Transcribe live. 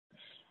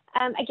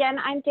Again,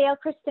 I'm Dale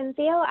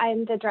Cristinzio.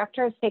 I'm the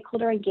Director of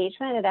Stakeholder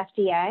Engagement at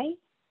FDA,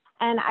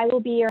 and I will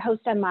be your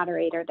host and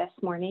moderator this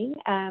morning.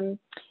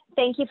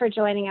 Thank you for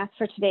joining us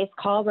for today's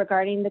call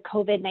regarding the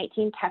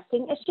COVID-19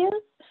 testing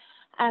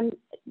issues.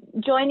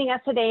 Joining us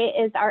today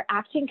is our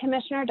Acting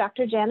Commissioner,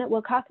 Dr. Janet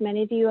Woodcock.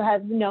 Many of you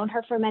have known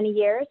her for many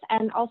years,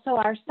 and also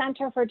our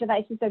Center for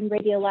Devices and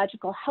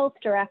Radiological Health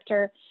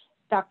Director,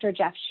 Dr.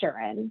 Jeff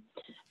Shuren.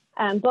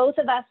 Both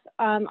of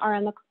them are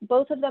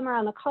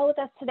on the call with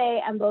us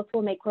today, and both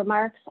will make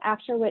remarks,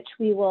 after which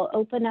we will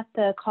open up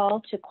the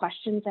call to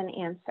questions and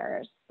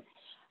answers.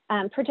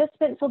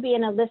 Participants will be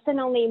in a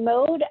listen-only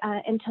mode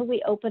until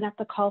we open up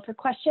the call for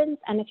questions.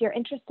 And if you're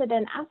interested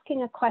in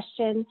asking a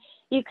question,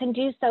 you can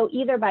do so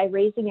either by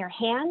raising your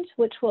hand,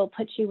 which will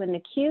put you in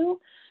the queue,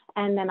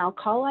 and then I'll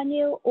call on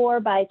you, or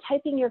by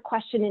typing your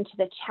question into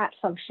the chat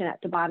function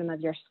at the bottom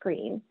of your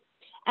screen.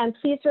 And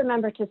please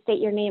remember to state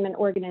your name and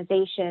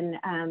organization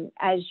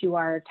as you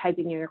are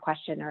typing your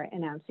question or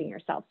announcing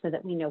yourself so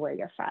that we know where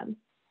you're from.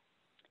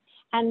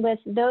 And with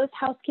those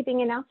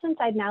housekeeping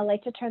announcements, I'd now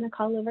like to turn the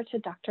call over to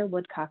Dr.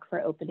 Woodcock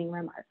for opening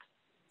remarks.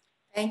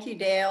 Thank you,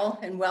 Dale,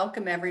 and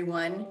welcome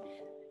everyone.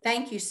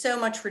 Thank you so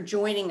much for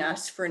joining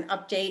us for an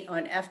update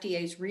on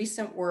FDA's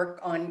recent work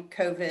on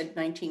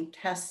COVID-19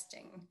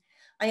 testing.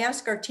 I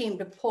asked our team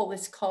to pull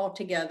this call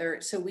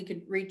together so we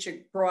could reach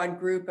a broad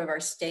group of our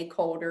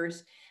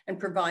stakeholders and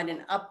provide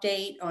an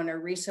update on our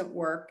recent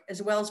work,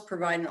 as well as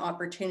provide an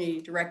opportunity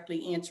to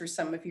directly answer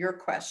some of your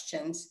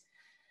questions.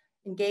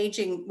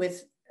 Engaging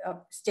with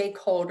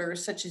stakeholders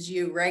such as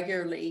you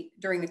regularly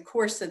during the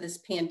course of this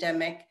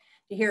pandemic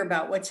to hear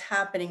about what's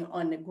happening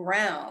on the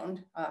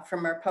ground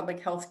from our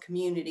public health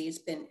community has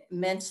been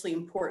immensely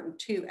important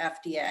to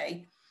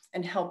FDA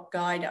and help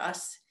guide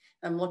us.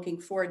 I'm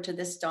looking forward to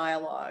this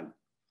dialogue.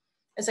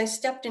 As I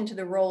stepped into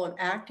the role of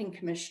Acting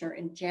Commissioner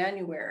in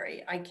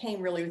January, I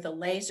came really with a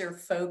laser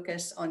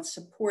focus on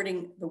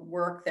supporting the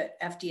work that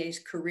FDA's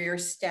career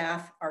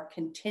staff are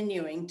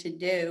continuing to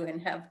do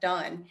and have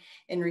done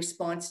in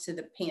response to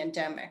the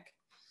pandemic.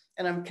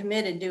 And I'm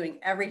committed doing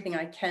everything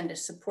I can to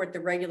support the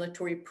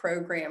regulatory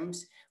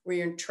programs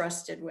we're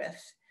entrusted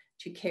with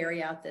to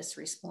carry out this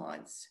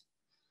response.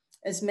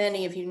 As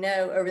many of you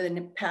know, over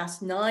the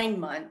past 9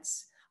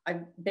 months,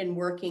 I've been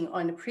working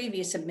on the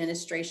previous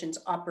administration's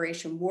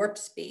Operation Warp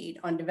Speed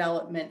on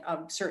development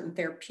of certain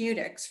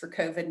therapeutics for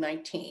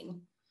COVID-19.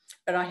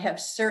 But I have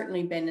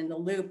certainly been in the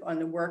loop on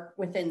the work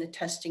within the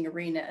testing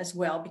arena as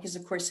well, because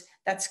of course,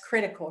 that's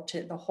critical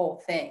to the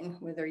whole thing,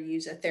 whether you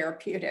use a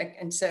therapeutic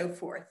and so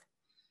forth.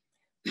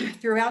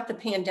 Throughout the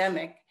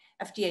pandemic,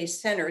 FDA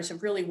centers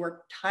have really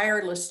worked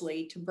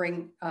tirelessly to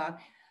bring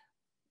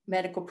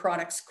medical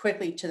products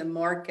quickly to the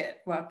market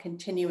while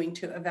continuing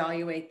to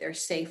evaluate their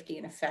safety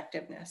and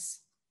effectiveness.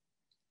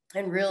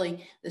 And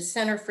really, the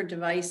Center for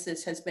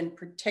Devices has been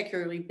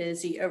particularly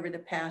busy over the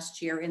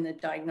past year in the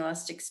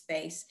diagnostic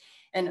space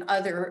and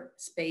other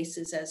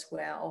spaces as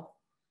well.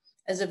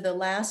 As of the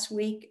last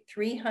week,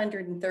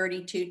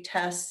 332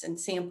 tests and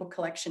sample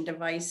collection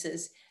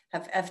devices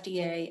have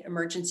FDA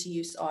emergency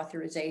use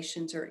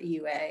authorizations or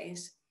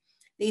EUAs.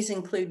 These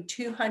include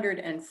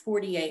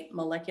 248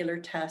 molecular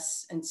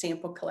tests and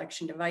sample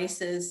collection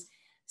devices,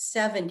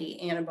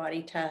 70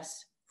 antibody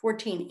tests,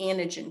 14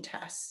 antigen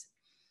tests.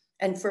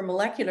 And for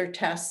molecular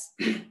tests,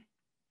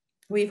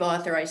 we've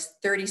authorized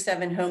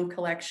 37 home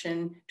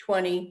collection,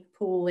 20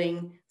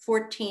 pooling,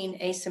 14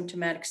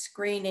 asymptomatic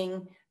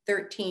screening,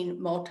 13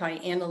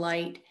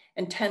 multi-analyte,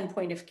 and 10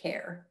 point of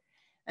care.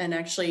 And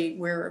actually,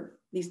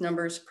 these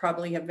numbers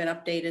probably have been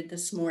updated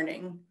this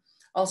morning.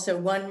 Also,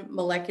 1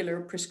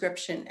 molecular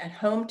prescription at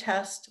home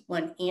test,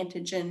 1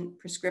 antigen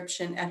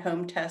prescription at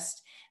home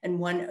test, and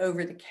 1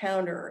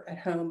 over-the-counter at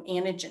home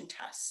antigen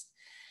test.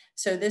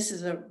 So this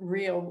is a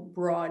real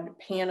broad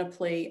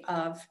panoply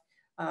of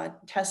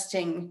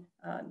testing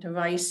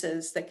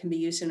devices that can be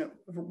used in a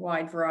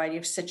wide variety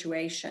of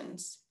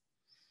situations.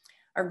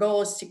 Our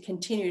goal is to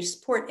continue to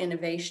support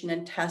innovation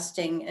and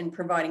testing and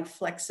providing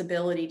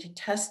flexibility to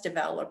test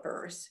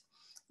developers,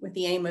 with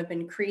the aim of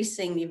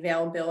increasing the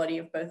availability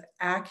of both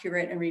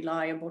accurate and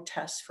reliable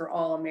tests for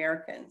all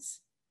Americans.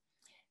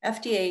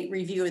 FDA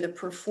review of the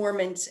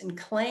performance and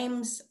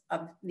claims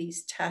of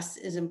these tests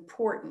is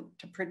important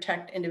to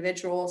protect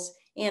individuals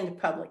and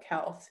public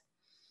health.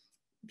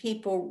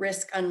 People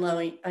risk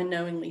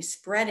unknowingly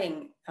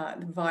spreading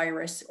the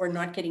virus or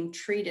not getting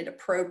treated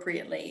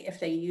appropriately if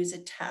they use a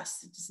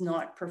test that does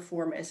not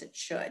perform as it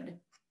should.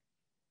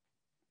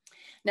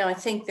 Now, I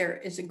think there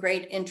is a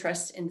great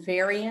interest in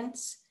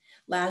variants.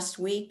 Last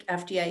week,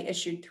 FDA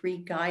issued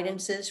 3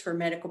 guidances for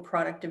medical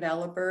product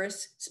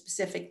developers,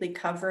 specifically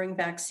covering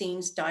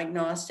vaccines,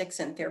 diagnostics,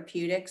 and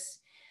therapeutics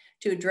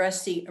to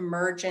address the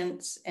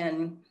emergence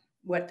and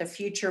what the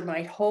future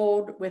might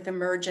hold with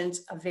emergence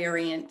of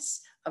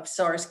variants of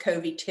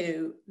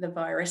SARS-CoV-2, the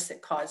virus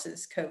that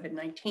causes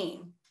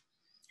COVID-19.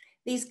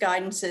 These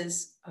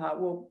guidances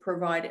will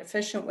provide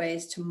efficient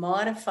ways to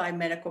modify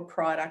medical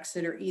products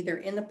that are either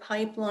in the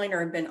pipeline or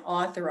have been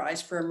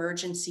authorized for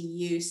emergency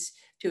use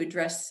to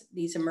address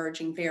these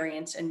emerging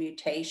variants and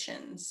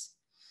mutations.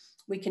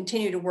 We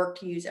continue to work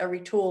to use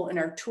every tool in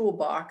our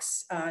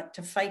toolbox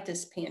to fight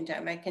this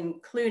pandemic,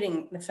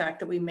 including the fact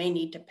that we may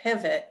need to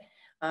pivot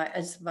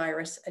as the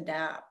virus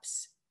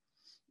adapts.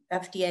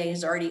 FDA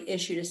has already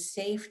issued a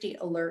safety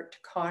alert to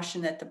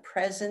caution that the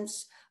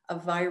presence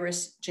of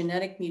virus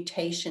genetic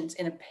mutations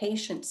in a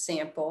patient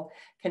sample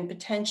can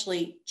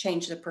potentially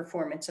change the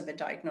performance of a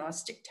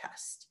diagnostic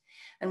test.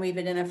 And we've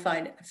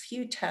identified a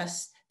few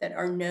tests that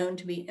are known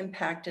to be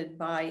impacted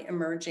by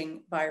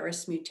emerging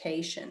virus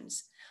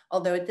mutations,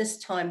 although at this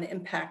time the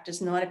impact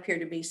does not appear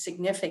to be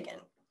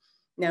significant.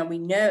 Now we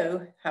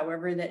know,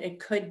 however, that it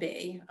could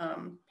be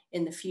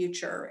in the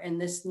future, and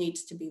this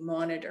needs to be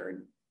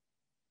monitored.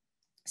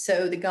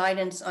 So the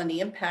guidance on the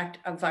impact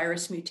of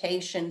virus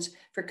mutations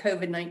for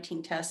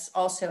COVID-19 tests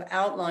also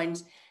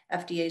outlines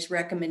FDA's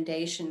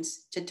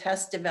recommendations to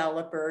test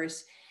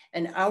developers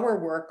and our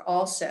work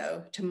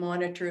also to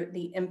monitor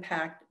the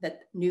impact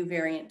that new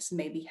variants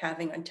may be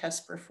having on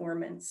test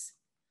performance.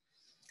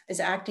 As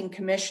acting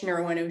commissioner,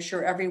 I want to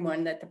assure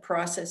everyone that the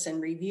process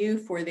and review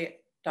for the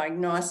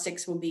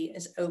diagnostics will be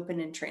as open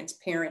and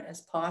transparent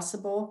as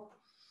possible.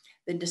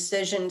 The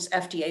decisions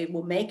FDA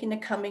will make in the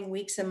coming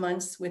weeks and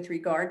months with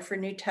regard for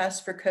new tests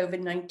for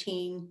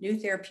COVID-19, new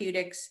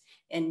therapeutics,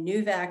 and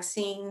new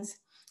vaccines,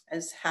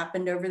 as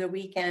happened over the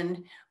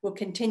weekend, will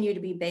continue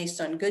to be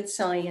based on good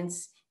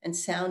science and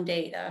sound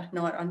data,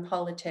 not on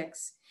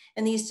politics.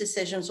 And these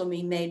decisions will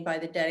be made by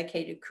the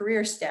dedicated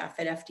career staff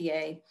at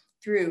FDA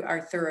through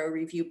our thorough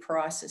review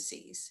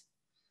processes.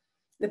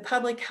 The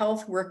public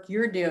health work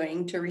you're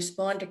doing to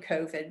respond to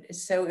COVID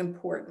is so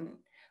important.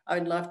 I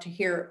would love to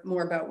hear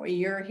more about what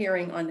you're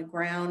hearing on the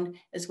ground,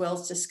 as well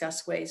as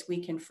discuss ways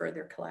we can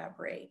further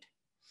collaborate.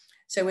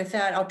 So with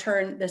that, I'll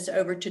turn this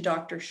over to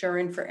Dr.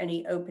 Shuren for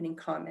any opening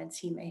comments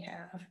he may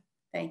have.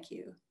 Thank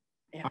you.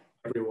 Hi,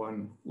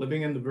 everyone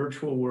living in the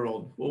virtual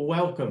world. Well,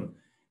 welcome.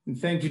 And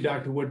thank you,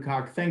 Dr.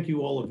 Woodcock. Thank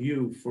you, all of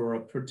you, for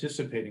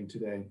participating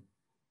today.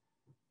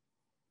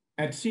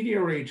 At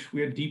CDRH,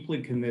 we are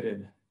deeply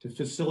committed to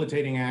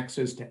facilitating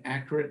access to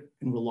accurate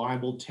and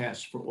reliable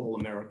tests for all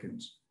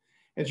Americans.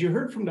 As you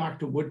heard from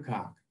Dr.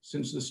 Woodcock,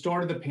 since the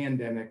start of the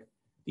pandemic,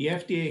 the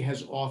FDA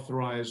has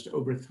authorized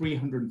over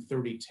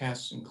 330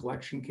 tests and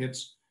collection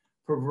kits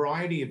for a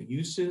variety of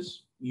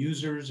uses,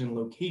 users, and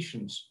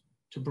locations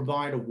to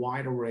provide a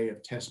wide array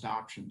of test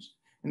options.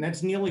 And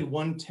that's nearly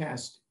one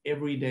test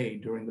every day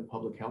during the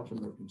public health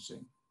emergency.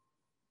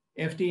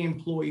 FDA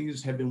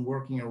employees have been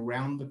working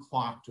around the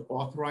clock to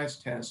authorize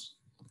tests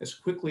as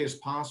quickly as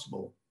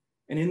possible.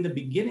 And in the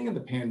beginning of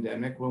the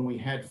pandemic, when we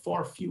had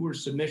far fewer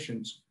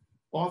submissions,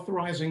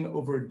 authorizing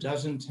over a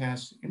dozen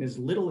tests in as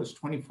little as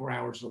 24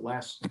 hours or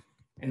less,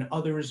 and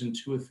others in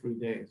 2 or 3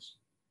 days.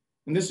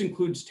 And this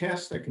includes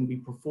tests that can be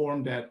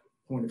performed at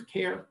point of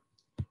care,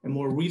 and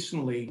more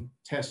recently,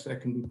 tests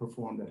that can be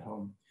performed at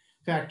home.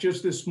 In fact,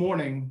 just this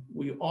morning,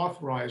 we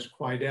authorized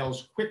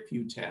Quidel's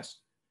QuickView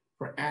test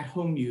for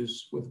at-home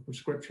use with a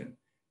prescription.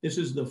 This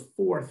is the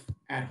 4th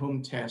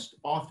at-home test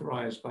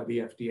authorized by the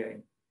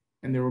FDA,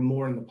 and there are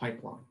more in the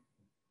pipeline.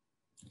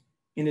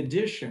 In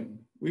addition,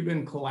 we've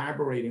been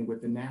collaborating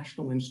with the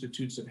National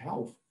Institutes of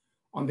Health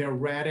on their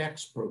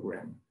RADx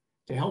program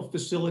to help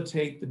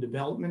facilitate the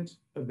development,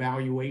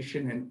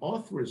 evaluation, and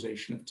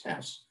authorization of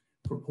tests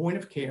for point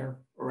of care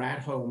or at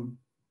home,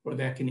 or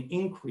that can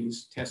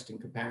increase testing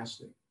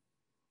capacity.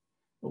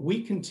 But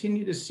we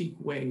continue to seek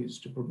ways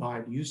to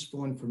provide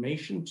useful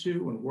information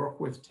to and work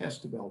with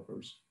test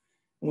developers.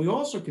 And we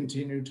also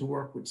continue to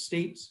work with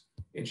states,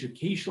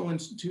 educational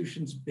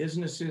institutions,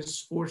 businesses,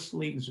 sports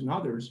leagues, and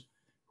others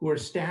who are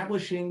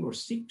establishing or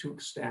seek to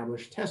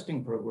establish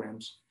testing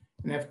programs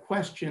and have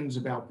questions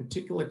about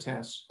particular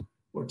tests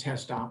or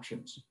test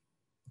options.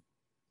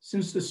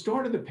 Since the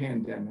start of the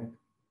pandemic,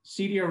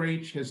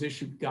 CDRH has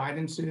issued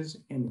guidances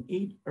and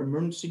 8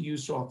 emergency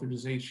use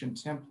authorization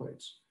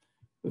templates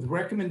with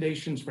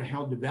recommendations for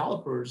how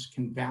developers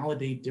can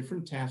validate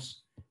different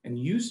tests and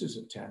uses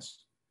of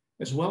tests,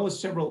 as well as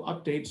several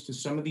updates to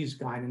some of these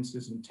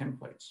guidances and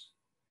templates.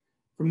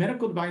 For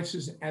medical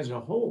devices as a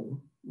whole,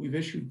 we've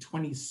issued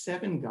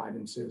 27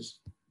 guidances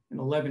and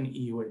 11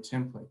 EUA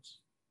templates.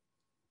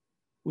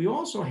 We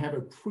also have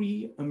a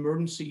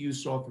pre-emergency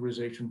use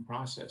authorization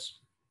process,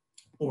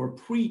 or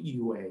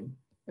pre-EUA,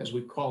 as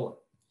we call it,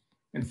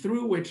 and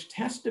through which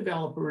test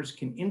developers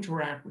can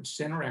interact with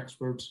center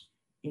experts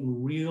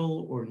in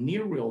real or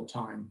near real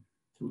time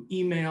through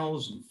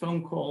emails and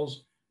phone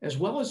calls, as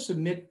well as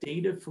submit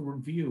data for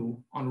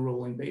review on a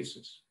rolling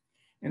basis.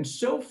 And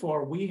so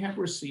far, we have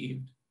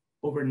received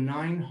over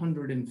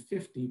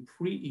 950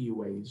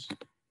 pre-EUAs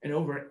and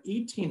over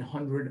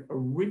 1,800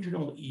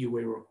 original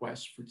EUA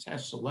requests for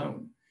tests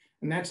alone.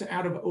 And that's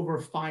out of over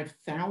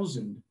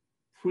 5,000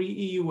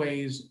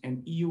 pre-EUAs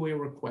and EUA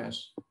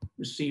requests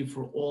received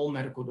for all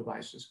medical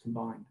devices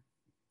combined.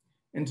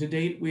 And to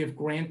date, we have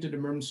granted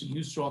emergency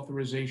use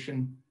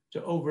authorization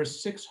to over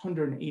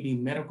 680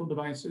 medical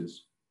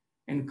devices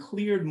and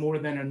cleared more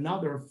than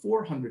another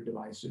 400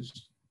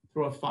 devices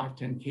through a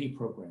 510K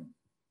program.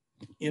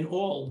 In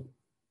all,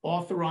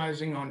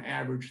 authorizing on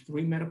average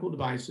 3 medical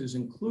devices,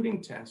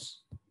 including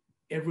tests,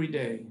 every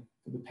day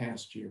for the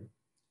past year.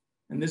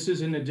 And this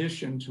is in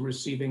addition to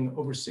receiving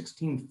over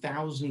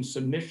 16,000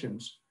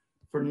 submissions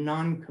for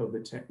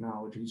non-COVID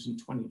technologies in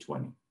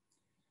 2020.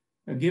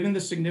 Now, given the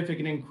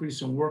significant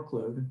increase in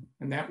workload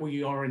and that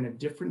we are in a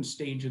different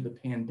stage of the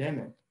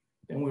pandemic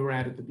than we were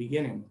at the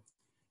beginning,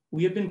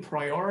 we have been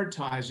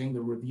prioritizing the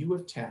review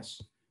of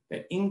tests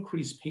that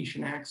increase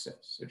patient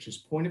access, such as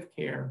point of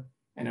care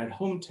and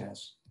at-home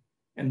tests,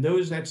 and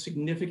those that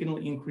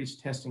significantly increase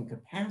testing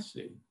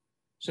capacity,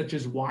 such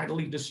as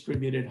widely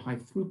distributed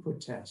high-throughput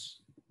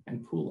tests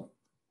and pooling.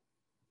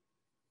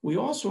 We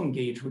also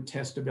engage with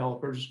test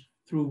developers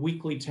through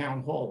weekly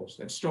town halls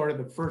that started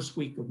the first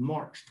week of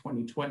March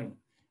 2020,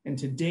 and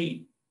to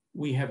date,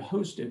 we have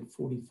hosted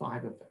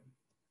 45 of them.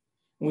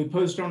 And we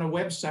post on our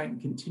website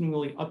and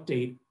continually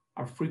update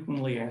our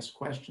frequently asked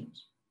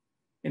questions.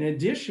 In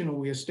addition,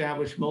 we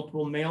established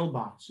multiple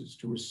mailboxes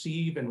to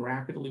receive and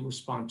rapidly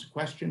respond to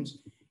questions,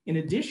 in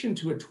addition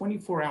to a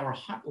 24-hour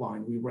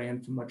hotline we ran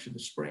for much of the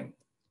spring.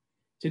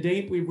 To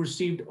date, we've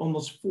received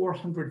almost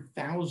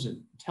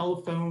 400,000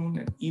 telephone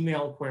and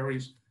email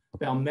queries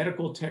about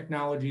medical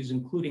technologies,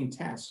 including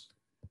tests,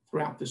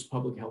 throughout this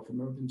public health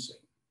emergency.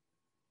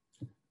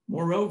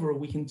 Moreover,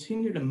 we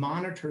continue to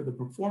monitor the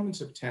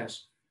performance of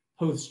tests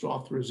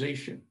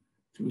post-authorization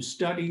through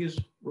studies,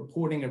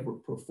 reporting of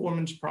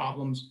performance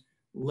problems,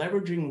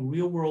 leveraging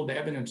real-world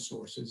evidence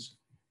sources,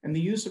 and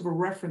the use of a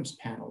reference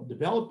panel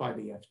developed by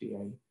the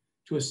FDA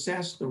to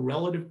assess the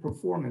relative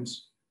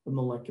performance of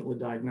molecular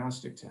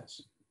diagnostic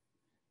tests.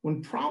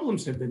 When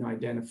problems have been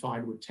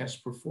identified with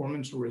test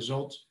performance or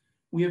results,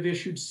 we have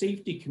issued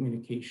safety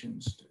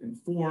communications to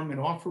inform and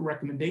offer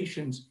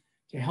recommendations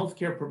to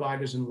healthcare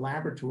providers and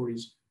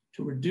laboratories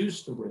to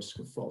reduce the risk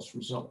of false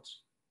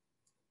results.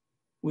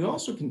 We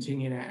also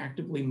continue to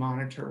actively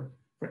monitor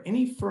for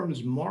any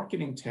firms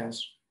marketing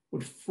tests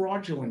with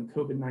fraudulent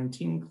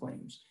COVID-19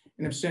 claims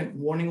and have sent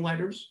warning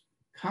letters,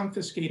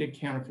 confiscated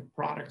counterfeit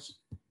products,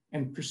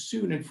 and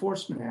pursued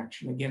enforcement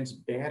action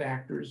against bad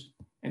actors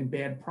and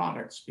bad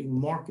products being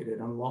marketed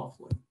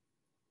unlawfully.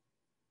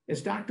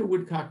 As Dr.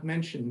 Woodcock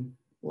mentioned,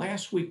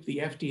 last week the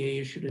FDA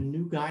issued a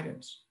new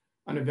guidance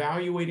on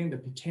evaluating the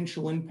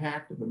potential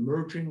impact of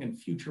emerging and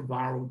future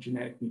viral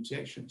genetic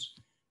mutations,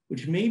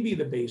 which may be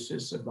the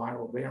basis of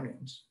viral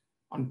variants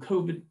on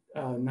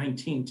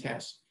COVID-19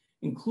 tests,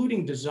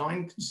 including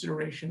design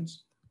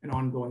considerations and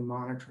ongoing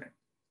monitoring.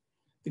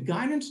 The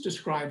guidance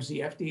describes the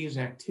FDA's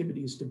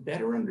activities to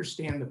better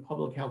understand the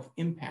public health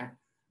impact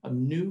of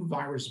new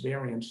virus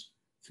variants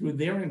through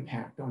their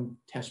impact on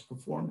test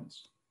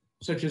performance,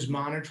 such as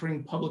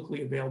monitoring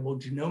publicly available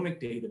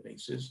genomic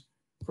databases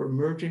for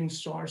emerging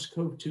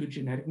SARS-CoV-2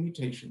 genetic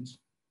mutations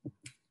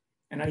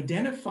and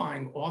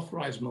identifying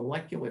authorized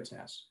molecular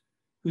tests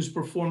whose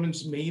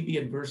performance may be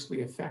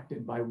adversely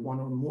affected by one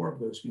or more of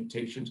those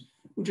mutations,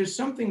 which is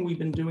something we've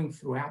been doing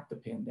throughout the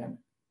pandemic.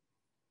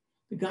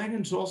 The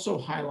guidance also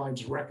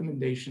highlights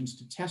recommendations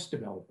to test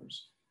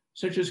developers,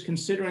 such as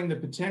considering the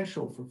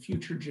potential for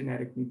future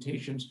genetic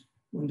mutations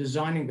when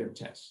designing their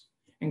tests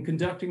and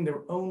conducting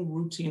their own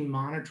routine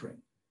monitoring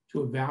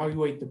to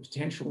evaluate the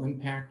potential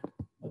impact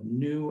of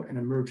new and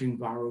emerging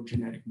viral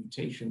genetic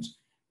mutations,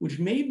 which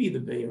may be the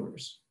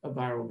bearers of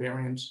viral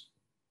variants,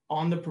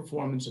 on the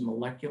performance of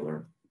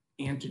molecular,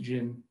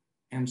 antigen,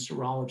 and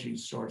serology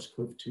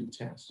SARS-CoV-2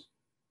 tests.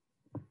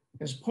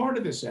 As part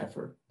of this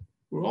effort,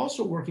 we're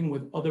also working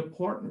with other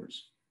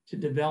partners to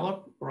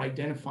develop or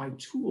identify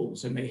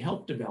tools that may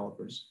help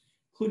developers,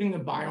 including a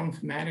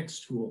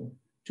bioinformatics tool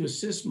to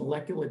assist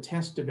molecular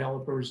test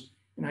developers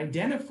in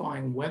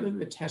identifying whether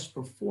the test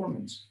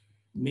performance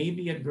may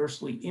be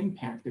adversely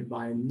impacted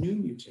by a new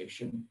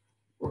mutation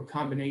or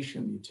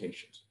combination of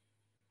mutations.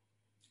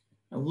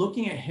 Now,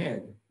 looking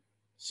ahead,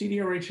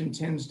 CDRH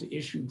intends to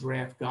issue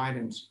draft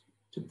guidance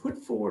to put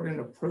forward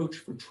an approach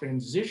for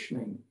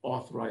transitioning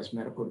authorized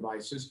medical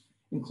devices,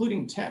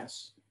 including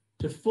tests,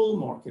 to full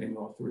marketing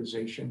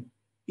authorization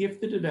if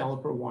the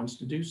developer wants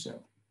to do so.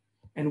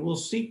 And we'll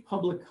seek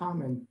public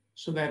comment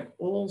so that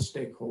all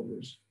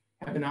stakeholders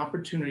have an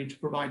opportunity to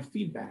provide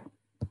feedback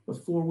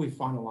before we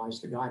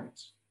finalize the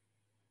guidance.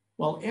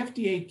 While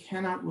FDA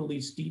cannot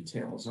release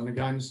details on the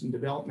guidance and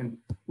development,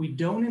 we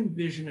don't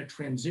envision a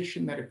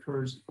transition that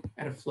occurs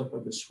at a flip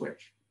of the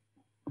switch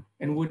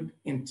and would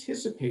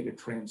anticipate a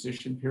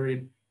transition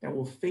period that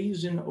will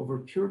phase in over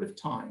a period of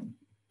time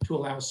to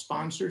allow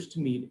sponsors to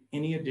meet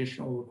any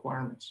additional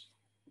requirements.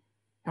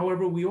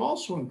 However, we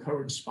also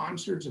encourage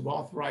sponsors of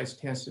authorized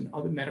tests and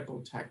other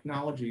medical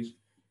technologies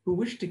who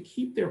wish to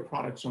keep their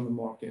products on the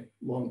market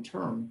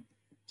long-term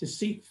to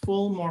seek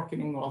full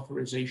marketing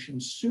authorization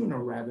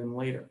sooner rather than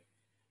later.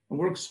 And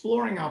we're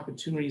exploring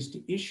opportunities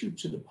to issue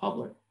to the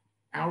public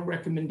our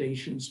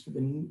recommendations for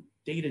the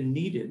data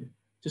needed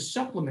to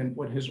supplement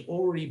what has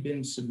already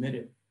been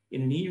submitted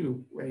in an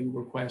EUA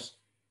request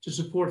to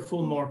support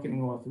full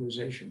marketing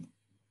authorization.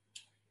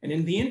 And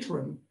in the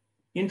interim,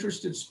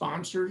 interested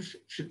sponsors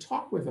should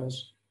talk with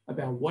us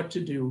about what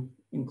to do,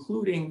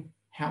 including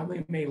how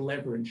they may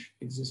leverage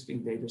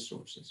existing data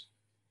sources.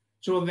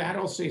 So with that,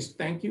 I'll say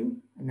thank you,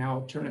 and now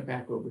I'll turn it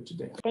back over to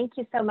Dale. Thank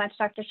you so much,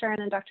 Dr.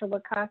 Shuren and Dr.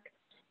 Woodcock.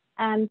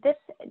 This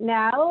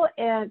now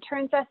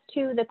turns us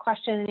to the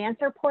question and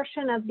answer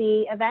portion of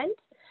the event.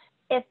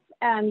 If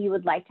you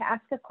would like to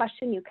ask a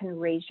question, you can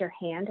raise your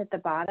hand at the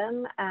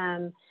bottom.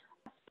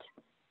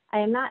 I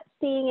am not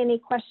seeing any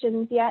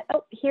questions yet.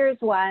 Oh, here's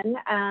one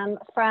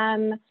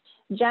from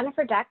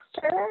Jennifer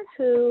Dexter,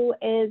 who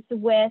is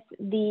with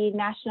the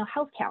National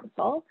Health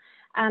Council.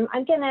 I'm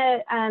going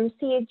to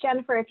see,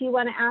 Jennifer, if you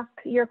want to ask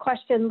your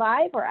question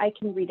live, or I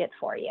can read it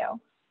for you.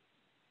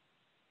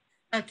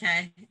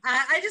 Okay.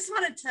 I just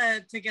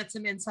wanted to get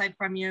some insight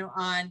from you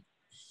on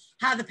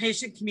how the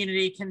patient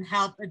community can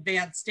help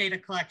advance data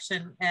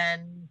collection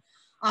and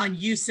on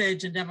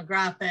usage and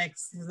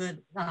demographics, so that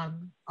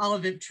all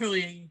of it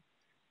truly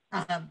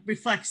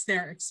reflects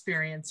their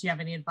experience. Do you have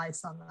any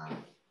advice on that?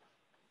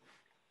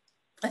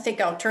 I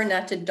think I'll turn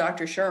that to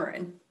Dr.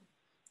 Shuren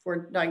for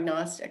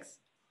diagnostics.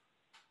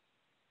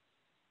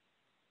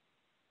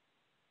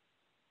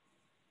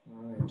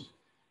 All right.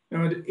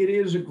 Now, it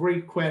is a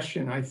great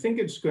question. I think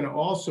it's going to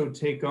also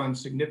take on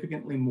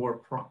significantly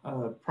more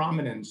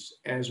prominence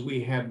as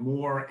we have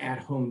more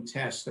at-home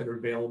tests that are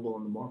available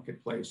in the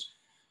marketplace.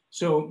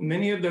 So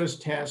many of those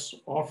tests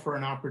offer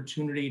an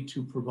opportunity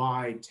to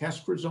provide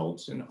test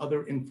results and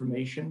other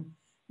information.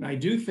 And I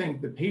do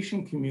think the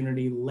patient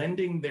community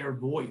lending their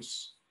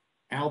voice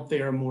out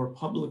there more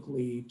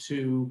publicly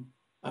to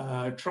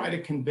try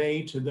to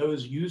convey to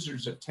those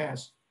users of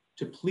tests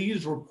to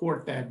please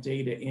report that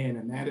data in,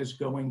 and that is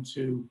going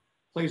to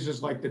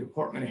places like the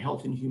Department of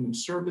Health and Human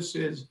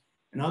Services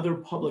and other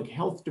public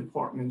health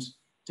departments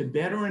to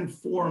better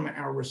inform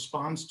our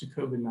response to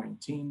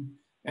COVID-19.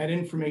 That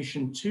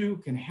information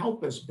too can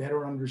help us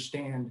better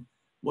understand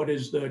what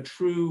is the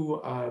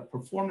true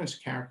performance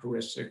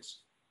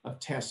characteristics of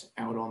tests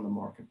out on the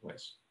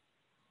marketplace.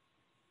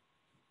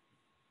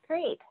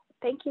 Great,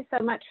 thank you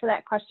so much for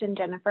that question,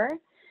 Jennifer.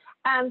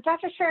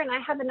 Dr. Shuren, I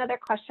have another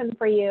question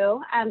for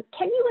you. Can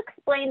you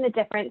explain the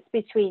difference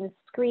between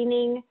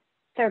screening,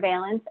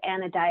 surveillance,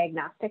 and a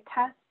diagnostic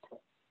test?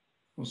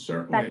 Well,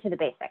 certainly. Back to the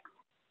basics.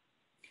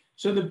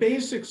 So the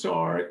basics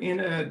are in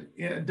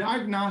a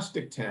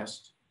diagnostic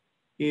test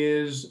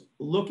is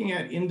looking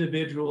at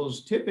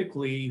individuals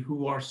typically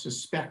who are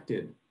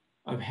suspected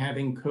of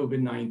having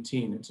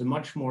COVID-19. It's a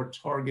much more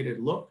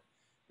targeted look,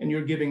 and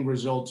you're giving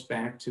results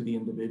back to the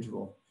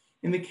individual.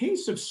 In the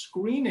case of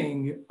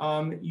screening,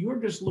 you're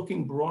just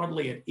looking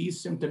broadly at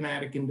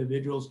asymptomatic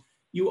individuals.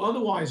 You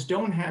otherwise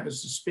don't have a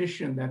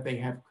suspicion that they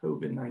have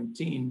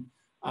COVID-19,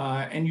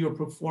 and you're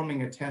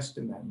performing a test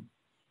in them.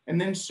 And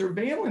then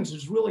surveillance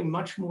is really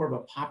much more of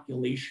a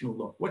populational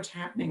look. What's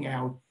happening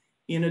out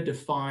in a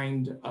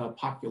defined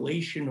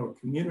population or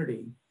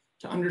community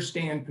to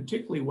understand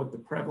particularly what the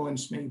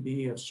prevalence may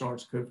be of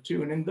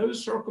SARS-CoV-2. And in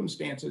those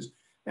circumstances,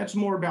 that's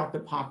more about the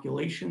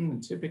population,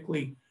 and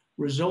typically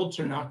results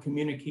are not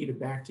communicated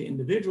back to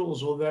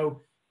individuals,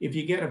 although if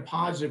you get a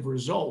positive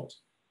result,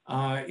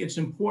 it's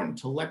important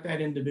to let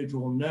that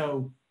individual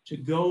know to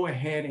go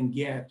ahead and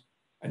get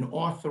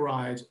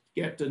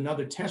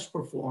another test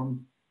performed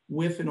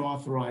with an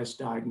authorized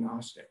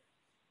diagnostic.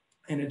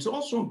 And it's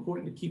also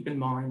important to keep in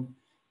mind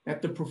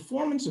that the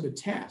performance of a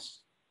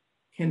test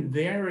can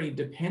vary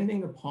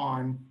depending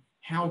upon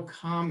how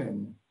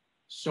common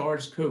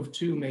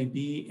SARS-CoV-2 may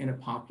be in a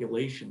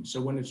population.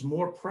 So when it's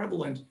more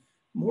prevalent,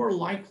 more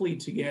likely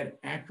to get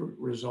accurate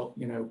result,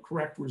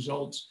 correct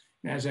results.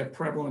 And as that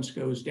prevalence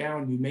goes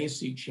down, you may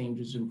see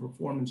changes in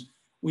performance.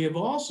 We have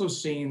also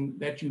seen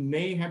that you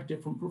may have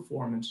different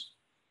performance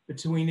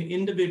between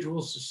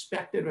individuals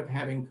suspected of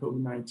having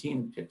COVID-19,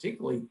 and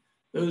particularly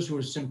those who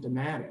are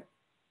symptomatic,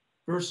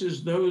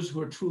 versus those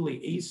who are truly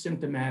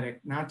asymptomatic,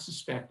 not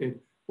suspected,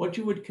 what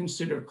you would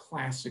consider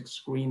classic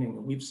screening.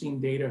 And we've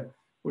seen data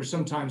where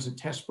sometimes the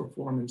test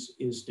performance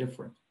is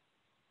different.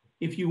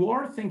 If you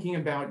are thinking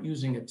about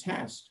using a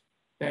test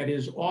that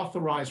is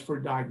authorized for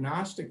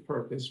diagnostic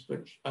purpose,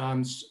 but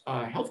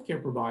a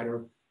healthcare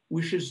provider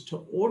wishes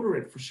to order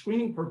it for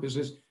screening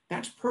purposes,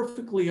 that's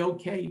perfectly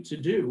okay to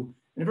do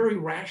and a very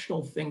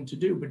rational thing to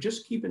do. But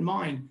just keep in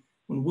mind,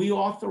 when we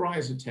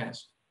authorize a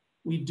test,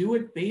 we do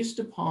it based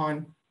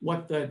upon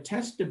what the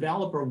test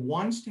developer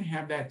wants to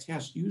have that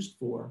test used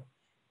for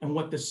and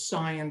what the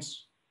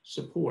science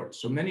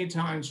supports. So many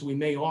times we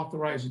may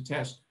authorize a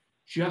test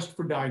just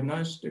for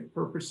diagnostic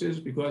purposes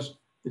because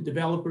the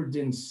developer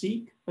didn't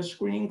seek a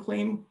screening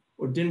claim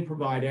or didn't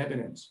provide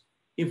evidence.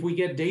 If we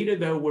get data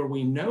though where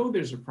we know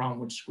there's a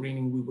problem with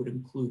screening, we would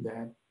include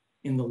that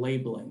in the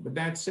labeling. But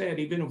that said,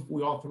 even if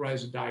we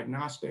authorize a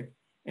diagnostic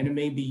and it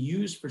may be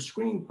used for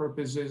screening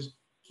purposes,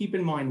 keep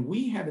in mind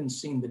we haven't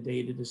seen the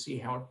data to see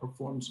how it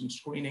performs in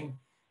screening.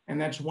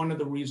 And that's one of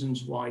the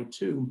reasons why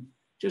too,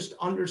 just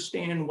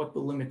understand what the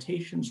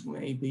limitations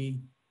may be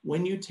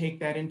when you take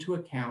that into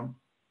account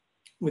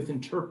with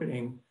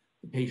interpreting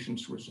the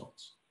patient's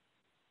results.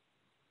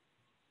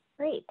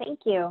 Great, thank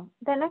you.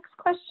 The next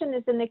question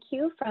is in the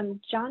queue from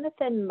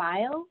Jonathan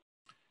Miles.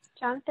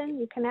 Jonathan,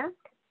 you can ask.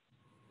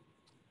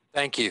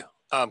 Thank you.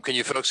 Can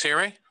you folks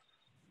hear me?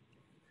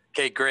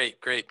 Okay, great.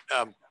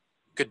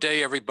 Good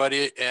day,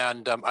 everybody.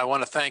 And I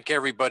want to thank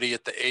everybody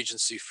at the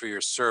agency for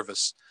your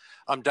service.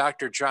 I'm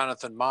Dr.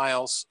 Jonathan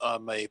Miles.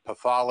 I'm a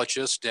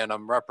pathologist and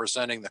I'm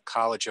representing the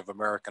College of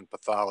American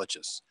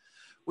Pathologists.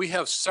 We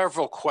have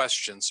several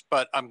questions,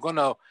 but I'm going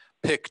to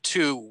pick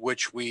two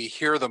which we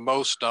hear the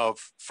most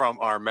of from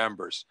our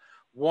members.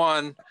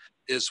 One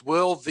is,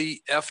 will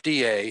the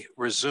FDA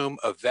resume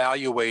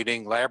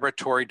evaluating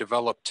laboratory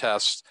developed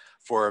tests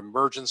for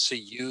emergency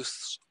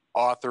use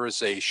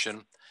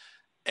authorization?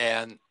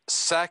 And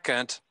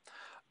second,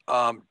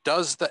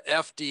 does the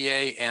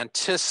FDA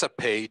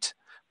anticipate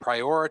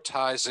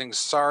prioritizing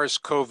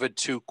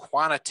SARS-CoV-2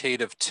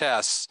 quantitative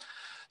tests,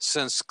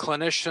 since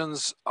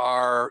clinicians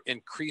are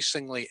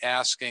increasingly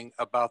asking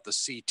about the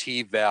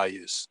CT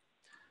values?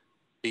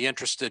 Be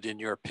interested in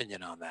your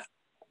opinion on that.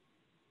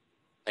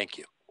 Thank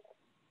you.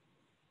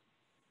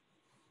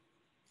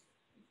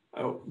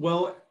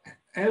 Well,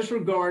 as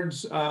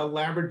regards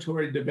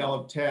laboratory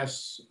developed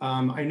tests,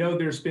 I know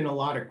there's been a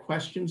lot of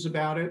questions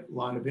about it, a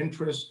lot of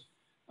interest.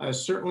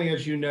 Certainly,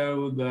 as you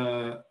know,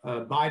 the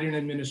Biden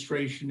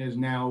administration is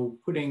now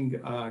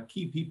putting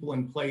key people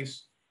in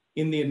place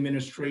in the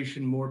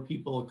administration. More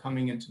people are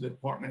coming into the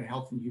Department of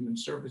Health and Human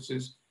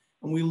Services.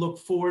 And we look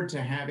forward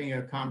to having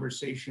a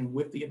conversation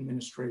with the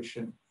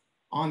administration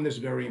on this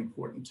very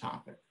important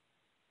topic.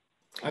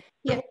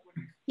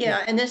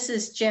 Yeah, and this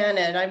is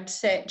Janet. I'd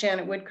say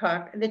Janet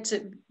Woodcock. It's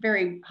a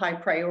very high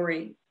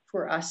priority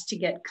for us to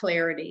get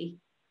clarity,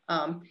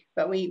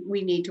 but we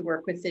need to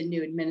work with the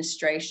new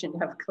administration to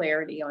have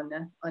clarity on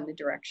the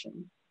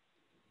direction.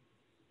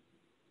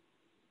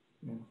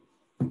 Yeah.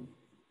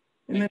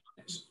 And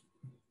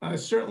then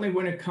certainly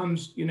when it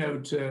comes,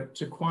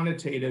 to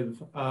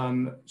quantitative,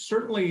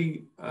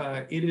 certainly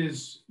it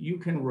is, you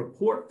can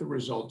report the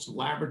results. The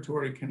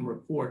laboratory can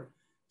report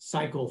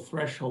cycle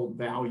threshold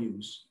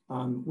values.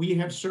 We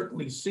have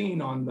certainly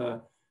seen, on the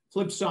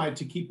flip side,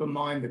 to keep in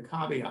mind the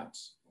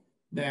caveats,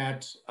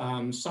 that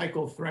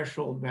cycle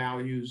threshold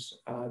values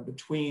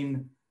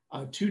between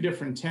two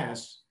different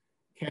tests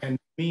can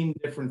mean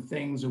different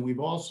things. And we've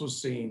also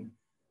seen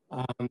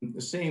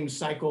the same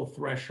cycle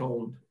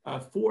threshold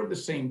for the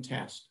same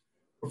test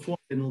performed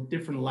in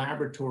different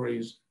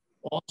laboratories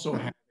also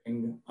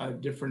having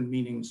different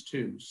meanings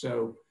too.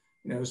 So,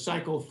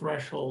 cycle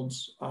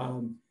thresholds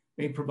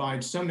may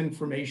provide some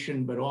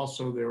information, but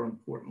also there are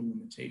important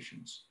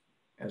limitations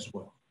as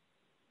well.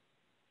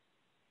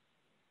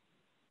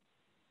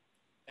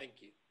 Thank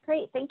you.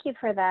 Great, thank you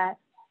for that.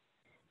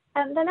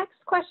 The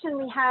next question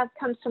we have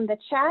comes from the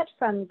chat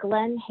from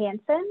Glenn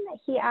Hansen.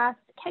 He asked,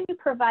 can you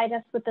provide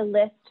us with a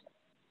list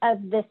of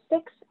the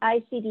 6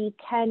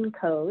 ICD-10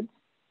 codes,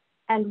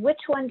 and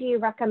which one do you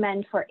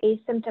recommend for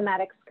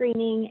asymptomatic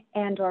screening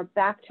and or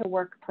back to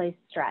workplace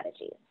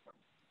strategies?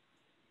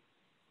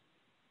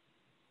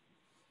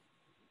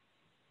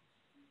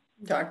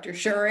 Dr.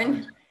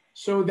 Shuren.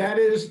 So that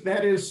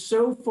is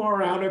so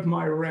far out of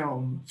my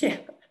realm. Yeah.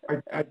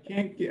 I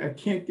can't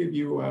give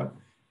you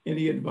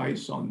any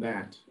advice on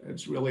that.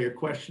 It's really a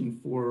question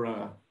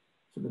for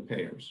the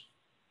payers.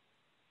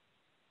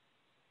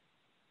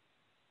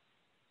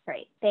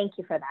 Great, thank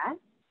you for that.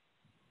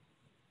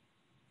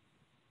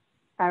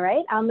 All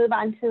right, I'll move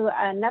on to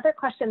another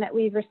question that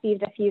we've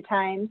received a few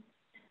times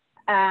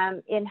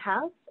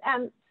in-house.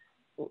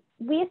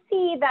 We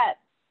see that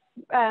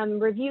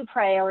review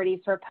priorities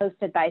were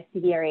posted by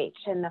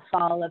CDRH in the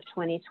fall of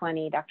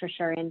 2020, Dr.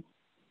 Shuren.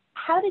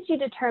 How did you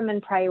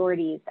determine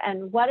priorities,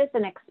 and what is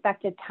an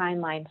expected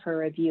timeline for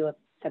review of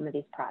some of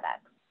these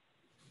products?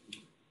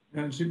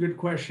 That's a good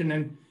question.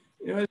 And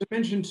as I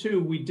mentioned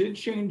too, we did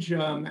change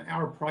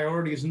our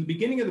priorities. In the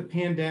beginning of the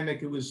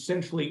pandemic, it was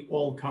essentially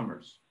all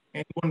comers.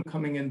 Anyone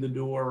coming in the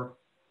door,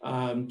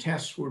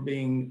 tests were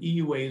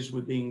EUAs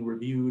were being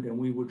reviewed, and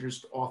we were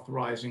just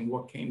authorizing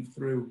what came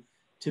through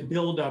to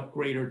build up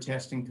greater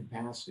testing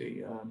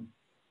capacity.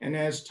 And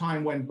as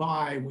time went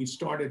by, we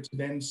started to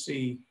then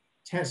see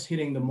tests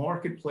hitting the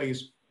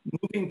marketplace,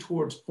 moving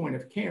towards point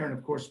of care, and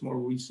of course, more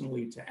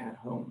recently to at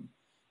home.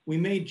 We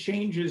made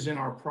changes in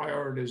our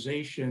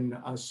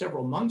prioritization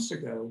several months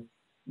ago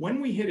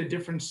when we hit a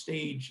different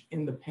stage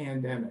in the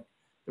pandemic.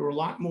 There were a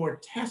lot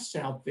more tests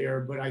out there,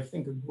 but I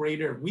think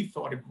we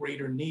thought a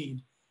greater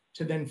need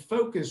to then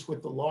focus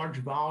with the large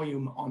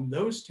volume on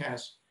those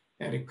tests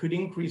that it could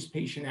increase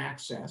patient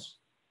access,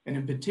 and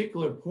in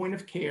particular, point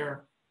of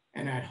care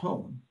and at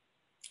home.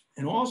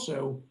 And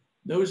also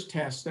those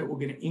tests that were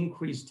going to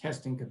increase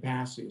testing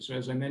capacity. So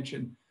as I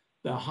mentioned,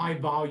 the high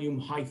volume,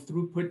 high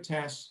throughput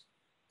tests,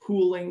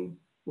 pooling.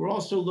 We're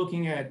also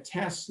looking at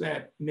tests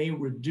that may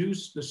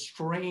reduce the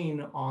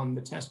strain on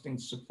the testing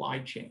supply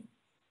chain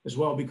as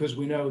well, because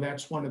we know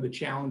that's one of the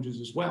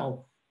challenges as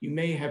well. You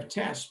may have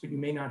tests, but you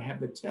may not have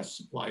the test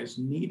supplies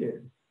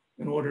needed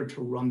in order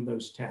to run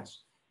those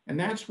tests. And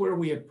that's where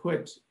we have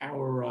put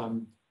our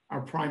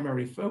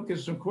primary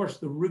focus. Of course,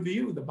 the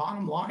review, the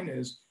bottom line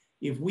is,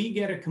 if we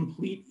get a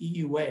complete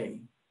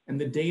EUA and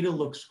the data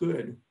looks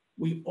good,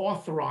 we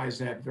authorize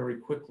that very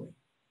quickly.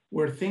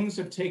 Where things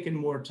have taken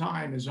more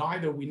time is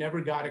either we never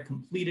got a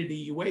completed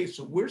EUA,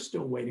 so we're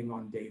still waiting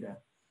on data,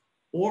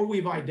 or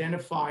we've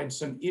identified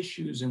some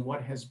issues in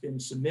what has been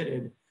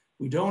submitted.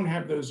 We don't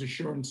have those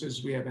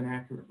assurances we have an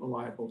accurate,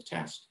 reliable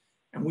test.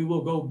 And we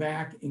will go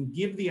back and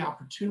give the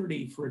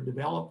opportunity for a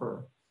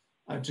developer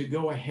to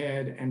go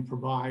ahead and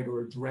provide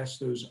or address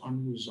those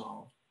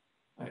unresolved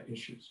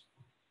issues.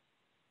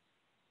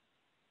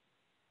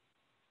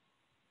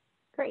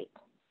 Great.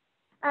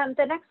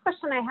 The next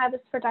question I have is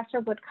for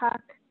Dr.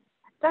 Woodcock.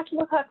 Dr.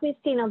 Woodcock, we've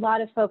seen a lot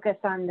of focus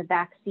on the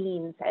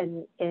vaccines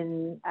and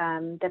in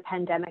the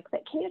pandemic,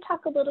 but can you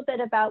talk a little bit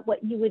about what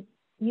you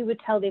would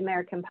tell the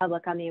American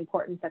public on the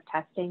importance of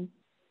testing?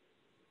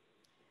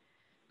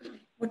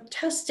 Well,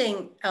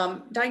 testing,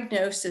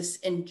 diagnosis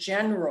in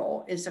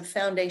general is a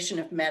foundation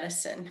of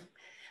medicine.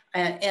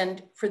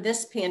 And for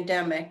this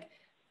pandemic,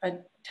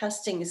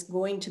 testing is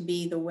going to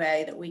be the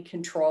way that we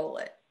control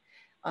it.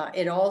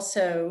 It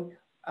also,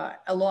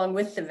 along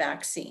with the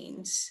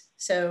vaccines.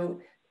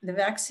 So the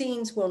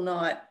vaccines will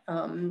not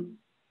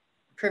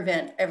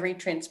prevent every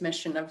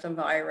transmission of the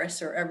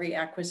virus or every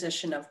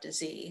acquisition of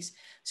disease.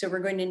 So we're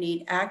going to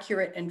need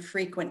accurate and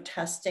frequent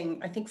testing,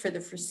 I think, for the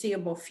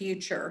foreseeable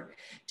future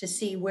to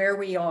see where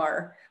we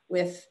are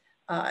with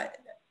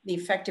the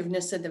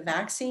effectiveness of the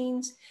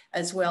vaccines,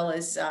 as well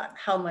as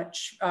how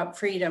much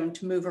freedom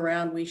to move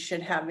around we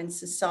should have in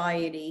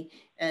society.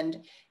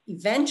 And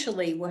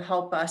eventually will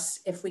help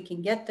us, if we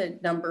can get the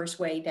numbers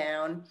way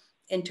down,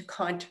 into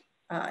contact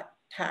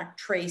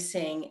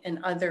tracing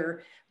and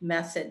other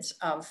methods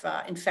of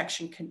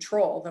infection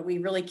control that we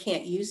really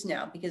can't use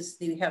now because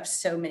we have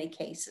so many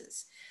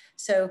cases.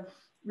 So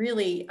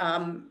really,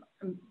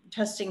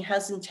 testing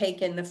hasn't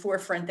taken the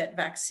forefront that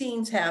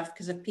vaccines have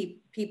because of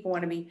people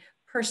want to be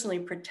personally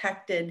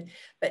protected,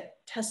 but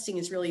testing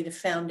is really the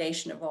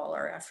foundation of all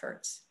our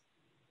efforts.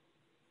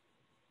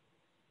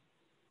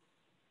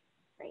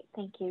 Great,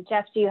 thank you.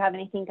 Jeff, do you have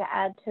anything to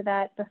add to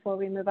that before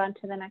we move on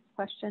to the next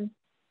question?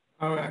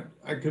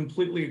 I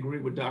completely agree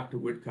with Dr.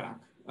 Woodcock.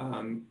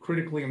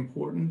 Critically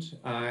important,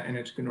 and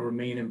it's going to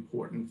remain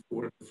important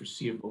for the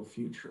foreseeable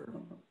future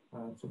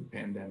for the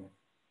pandemic.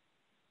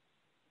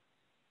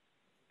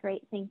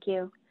 Great, thank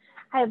you.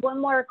 I have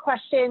one more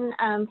question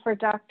for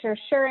Dr.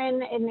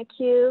 Shuren in the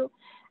queue,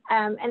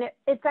 and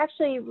it's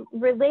actually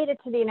related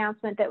to the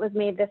announcement that was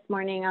made this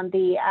morning on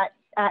the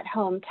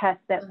at-home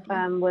test that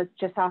was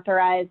just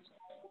authorized.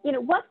 You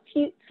know, what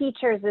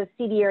features is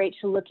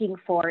CDRH looking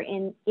for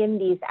in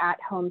these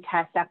at-home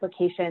test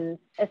applications,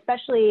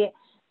 especially,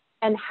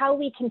 and how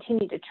we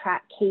continue to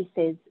track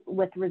cases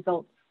with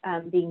results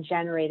being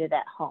generated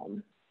at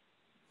home?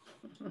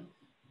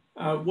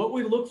 What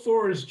we look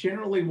for is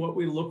generally what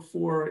we look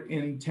for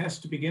in tests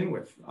to begin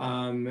with.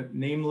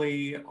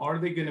 Namely, are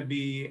they going to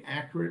be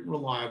accurate,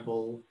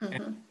 reliable,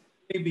 and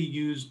they be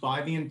used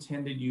by the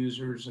intended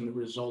users and the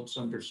results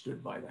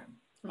understood by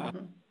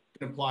them?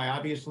 Can apply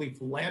obviously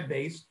for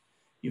lab-based.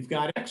 You've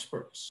got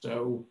experts,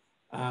 so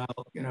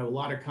you know, a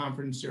lot of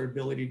confidence their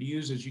ability to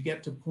use. As you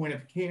get to point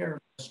of care,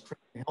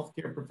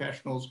 healthcare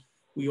professionals,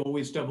 we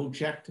always double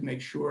check to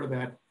make sure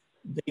that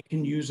they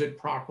can use it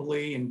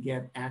properly and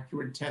get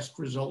accurate test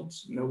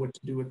results, know what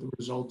to do with the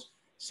results.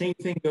 Same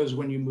thing goes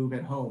when you move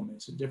at home.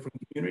 It's a different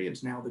community.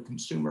 It's now the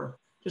consumer.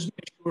 Just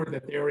make sure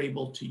that they're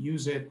able to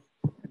use it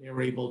and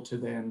they're able to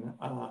then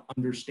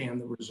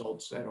understand the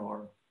results that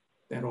are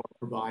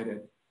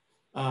provided.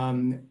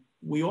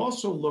 We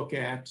also look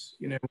at,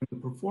 you know, the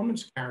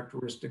performance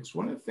characteristics.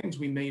 One of the things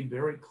we made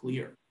very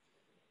clear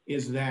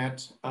is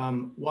that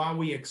while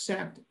we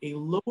accept a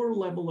lower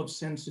level of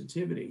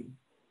sensitivity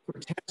for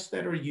tests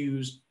that are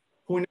used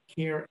point of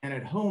care and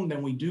at home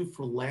than we do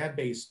for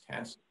lab-based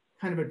tests,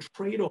 kind of a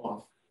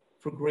trade-off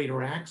for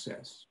greater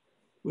access,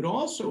 we'd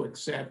also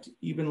accept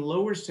even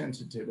lower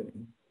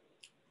sensitivity,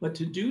 but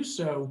to do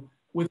so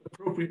with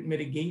appropriate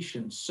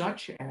mitigation,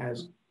 such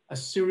as a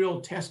serial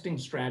testing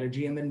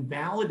strategy, and then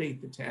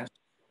validate the test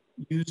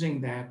using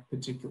that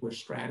particular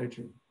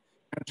strategy.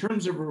 In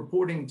terms of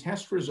reporting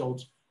test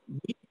results,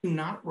 we do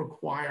not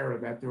require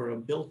that there are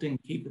built-in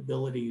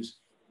capabilities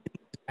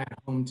in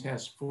at-home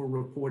tests for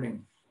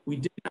reporting. We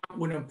did not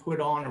want to put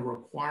on a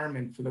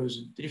requirement for those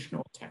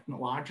additional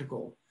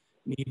technological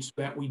needs so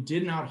that we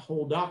did not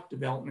hold up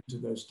development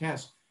of those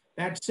tests.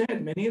 That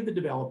said, many of the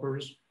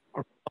developers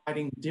are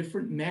providing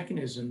different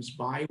mechanisms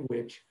by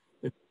which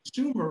the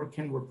consumer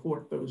can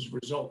report those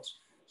results,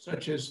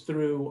 such as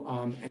through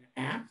an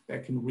app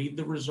that can read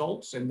the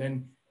results and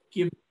then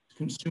give the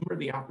consumer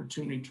the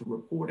opportunity to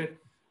report it.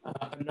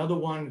 Another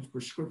one,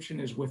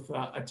 prescription, is with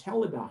a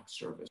teledoc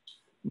service,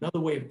 another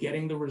way of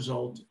getting the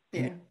result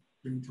and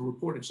to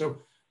report it. So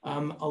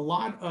a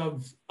lot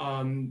of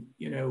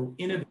you know,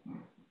 innovation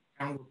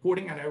around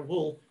reporting, and I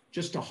will,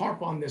 just to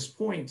harp on this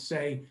point,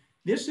 say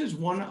this is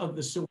one of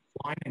the silver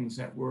linings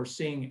that we're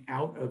seeing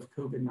out of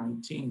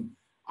COVID-19.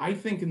 I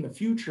think in the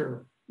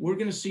future, we're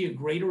going to see a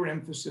greater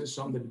emphasis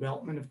on the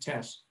development of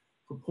tests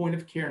for point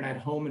of care and at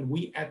home. And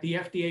we at the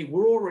FDA,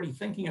 we're already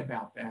thinking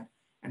about that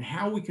and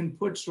how we can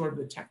put sort of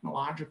the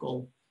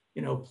technological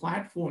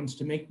platforms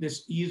to make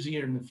this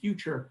easier in the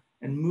future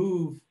and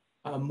move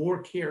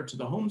more care to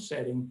the home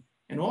setting,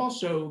 and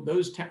also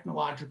those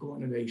technological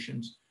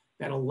innovations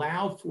that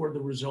allow for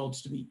the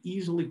results to be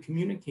easily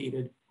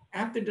communicated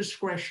at the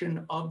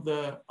discretion of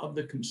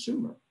the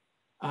consumer.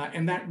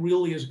 And that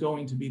really is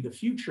going to be the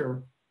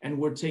future. And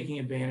we're taking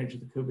advantage of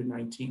the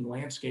COVID-19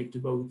 landscape to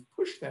both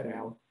push that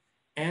out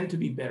and to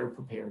be better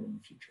prepared in the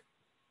future.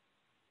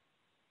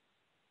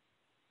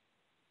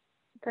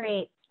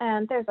 Great.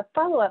 There's a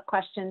follow-up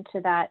question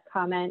to that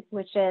comment,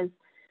 which is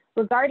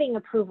regarding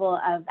approval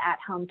of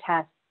at-home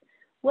tests.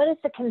 What is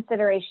the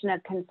consideration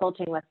of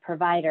consulting with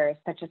providers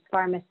such as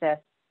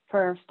pharmacists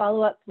for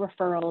follow-up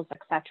referrals,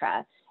 et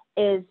cetera?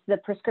 Is the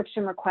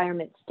prescription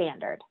requirement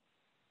standard?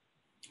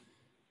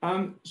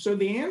 So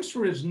the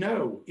answer is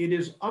no. It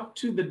is up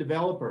to the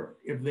developer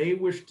if they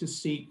wish to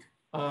seek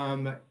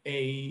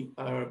a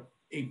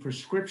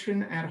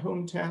prescription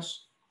at-home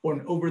test or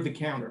an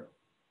over-the-counter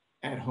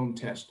at-home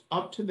test.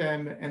 Up to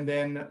them, and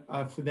then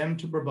for them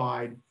to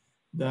provide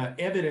the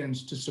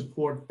evidence to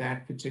support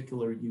that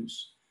particular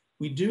use.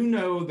 We do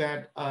know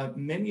that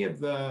many of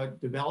the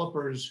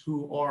developers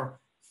who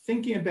are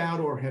thinking about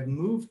or have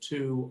moved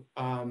to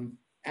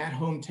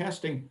at-home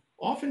testing,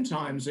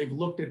 oftentimes they've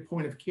looked at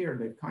point of care.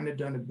 They've kind of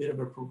done a bit of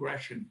a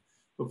progression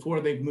before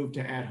they've moved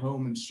to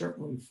at-home, and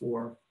certainly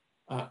for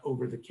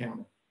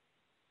over-the-counter.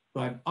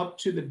 But up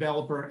to the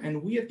developer,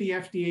 and we at the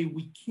FDA,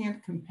 we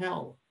can't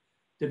compel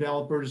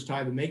developers to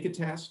either make a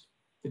test,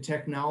 the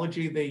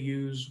technology they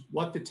use,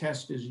 what the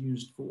test is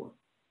used for,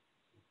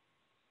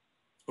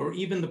 or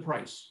even the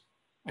price.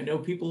 I know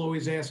people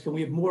always ask, can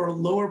we have more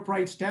lower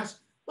price tests?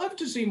 Love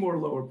to see more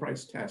lower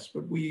price tests,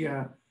 but we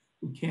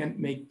can't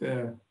make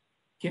them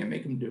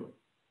do it.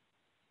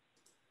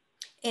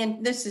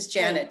 And this is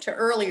Janet. To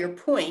earlier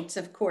points,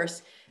 of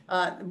course,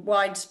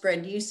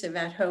 widespread use of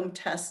at-home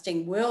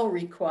testing will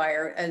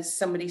require, as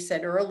somebody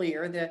said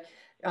earlier, the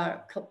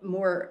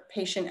more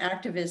patient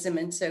activism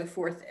and so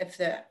forth. If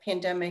the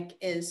pandemic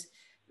is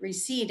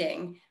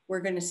receding,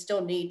 we're going to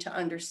still need to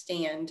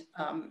understand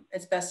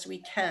as best we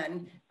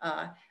can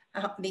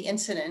the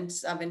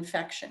incidence of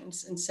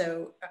infections. And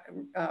so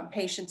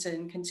patients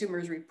and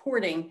consumers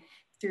reporting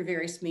through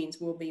various means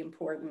will be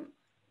important.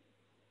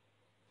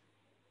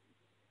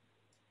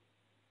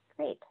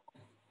 Great.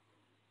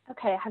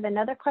 Okay, I have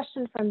another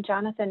question from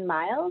Jonathan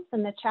Miles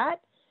in the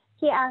chat.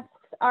 He asks,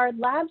 are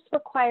labs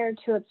required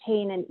to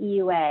obtain an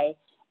EUA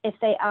if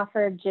they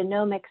offer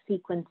genomic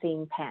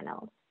sequencing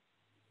panels?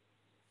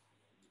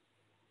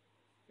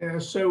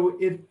 So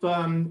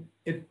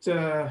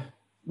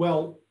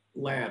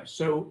labs.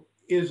 So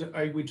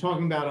are we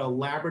talking about a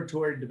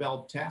laboratory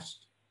developed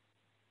test?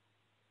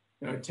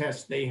 A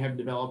test they have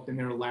developed in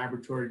their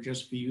laboratory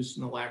just for use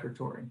in the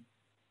laboratory?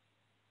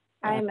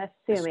 I'm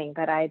assuming,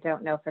 but I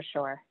don't know for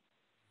sure.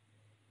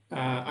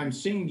 I'm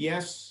seeing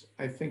yes,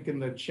 I think in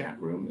the chat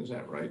room, is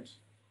that right?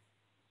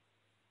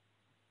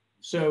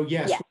 So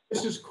yes,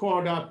 this is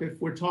caught up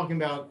if we're talking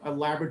about a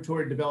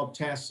laboratory developed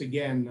test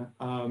again.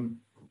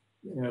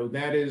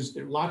 That is,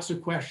 there are lots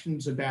of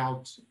questions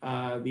about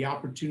the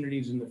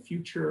opportunities in the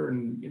future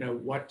and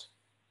what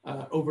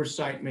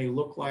oversight may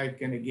look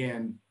like. And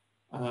again,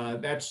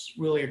 that's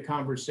really a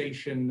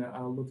conversation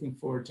looking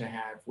forward to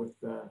have with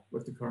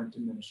the current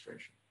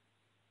administration.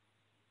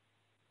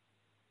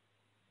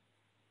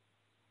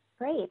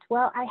 Great.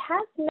 Well, I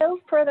have no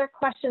further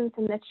questions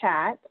in the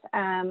chat,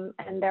 and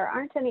there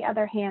aren't any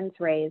other hands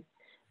raised.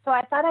 So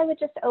I thought I would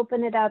just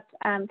open it up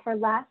for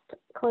last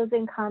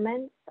closing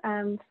comments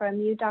from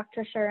you,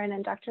 Dr. Shuren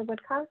and Dr.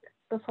 Woodcock,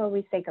 before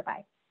we say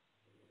goodbye.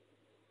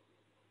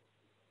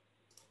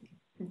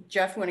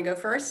 Jeff, you want to go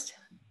first?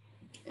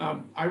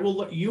 I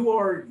will. You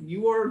are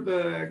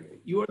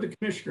the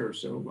commissioner,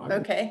 so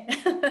okay.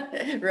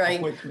 Right.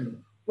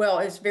 Well,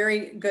 it's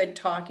very good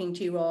talking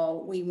to you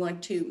all. We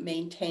want to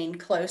maintain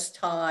close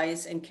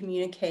ties and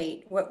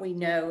communicate what we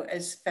know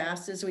as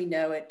fast as we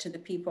know it to the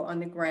people on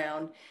the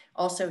ground.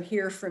 Also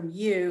hear from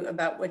you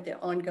about what the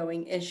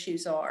ongoing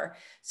issues are.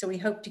 So we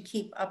hope to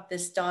keep up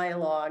this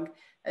dialogue.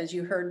 As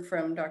you heard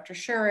from Dr.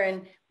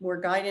 Shuren, more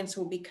guidance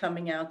will be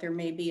coming out. There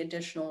may be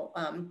additional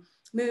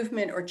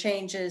movement or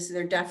changes.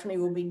 There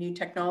definitely will be new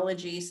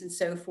technologies and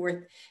so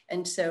forth.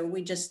 And so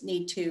we just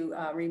need to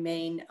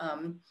remain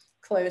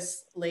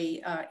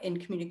closely in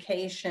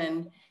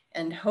communication,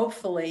 and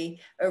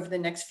hopefully over the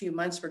next few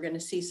months we're going to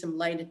see some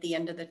light at the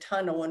end of the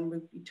tunnel, and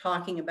we'll be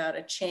talking about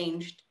a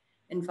changed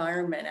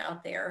environment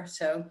out there.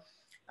 So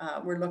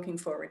we're looking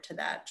forward to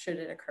that should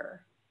it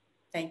occur.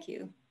 Thank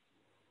you.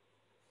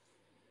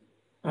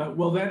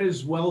 Well, that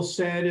is well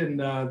said, and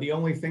the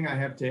only thing I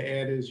have to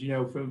add is,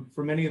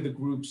 for many of the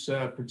groups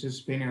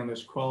participating on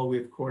this call, we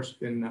of course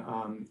been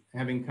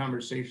having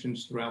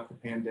conversations throughout the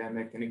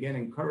pandemic, and again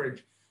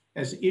encourage,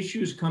 as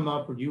issues come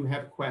up or you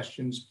have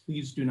questions,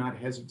 please do not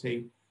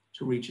hesitate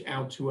to reach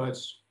out to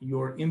us.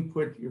 Your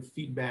input, your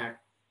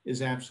feedback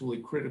is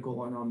absolutely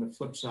critical. And on the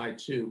flip side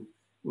too,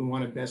 we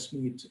want to best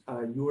meet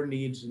your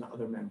needs and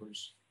other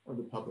members of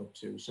the public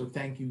too. So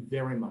thank you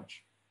very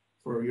much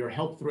for your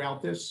help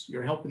throughout this,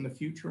 your help in the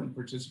future, and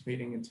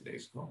participating in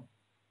today's call.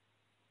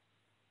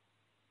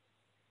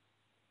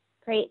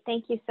 Great.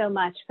 Thank you so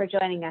much for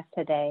joining us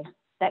today.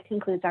 That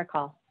concludes our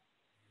call.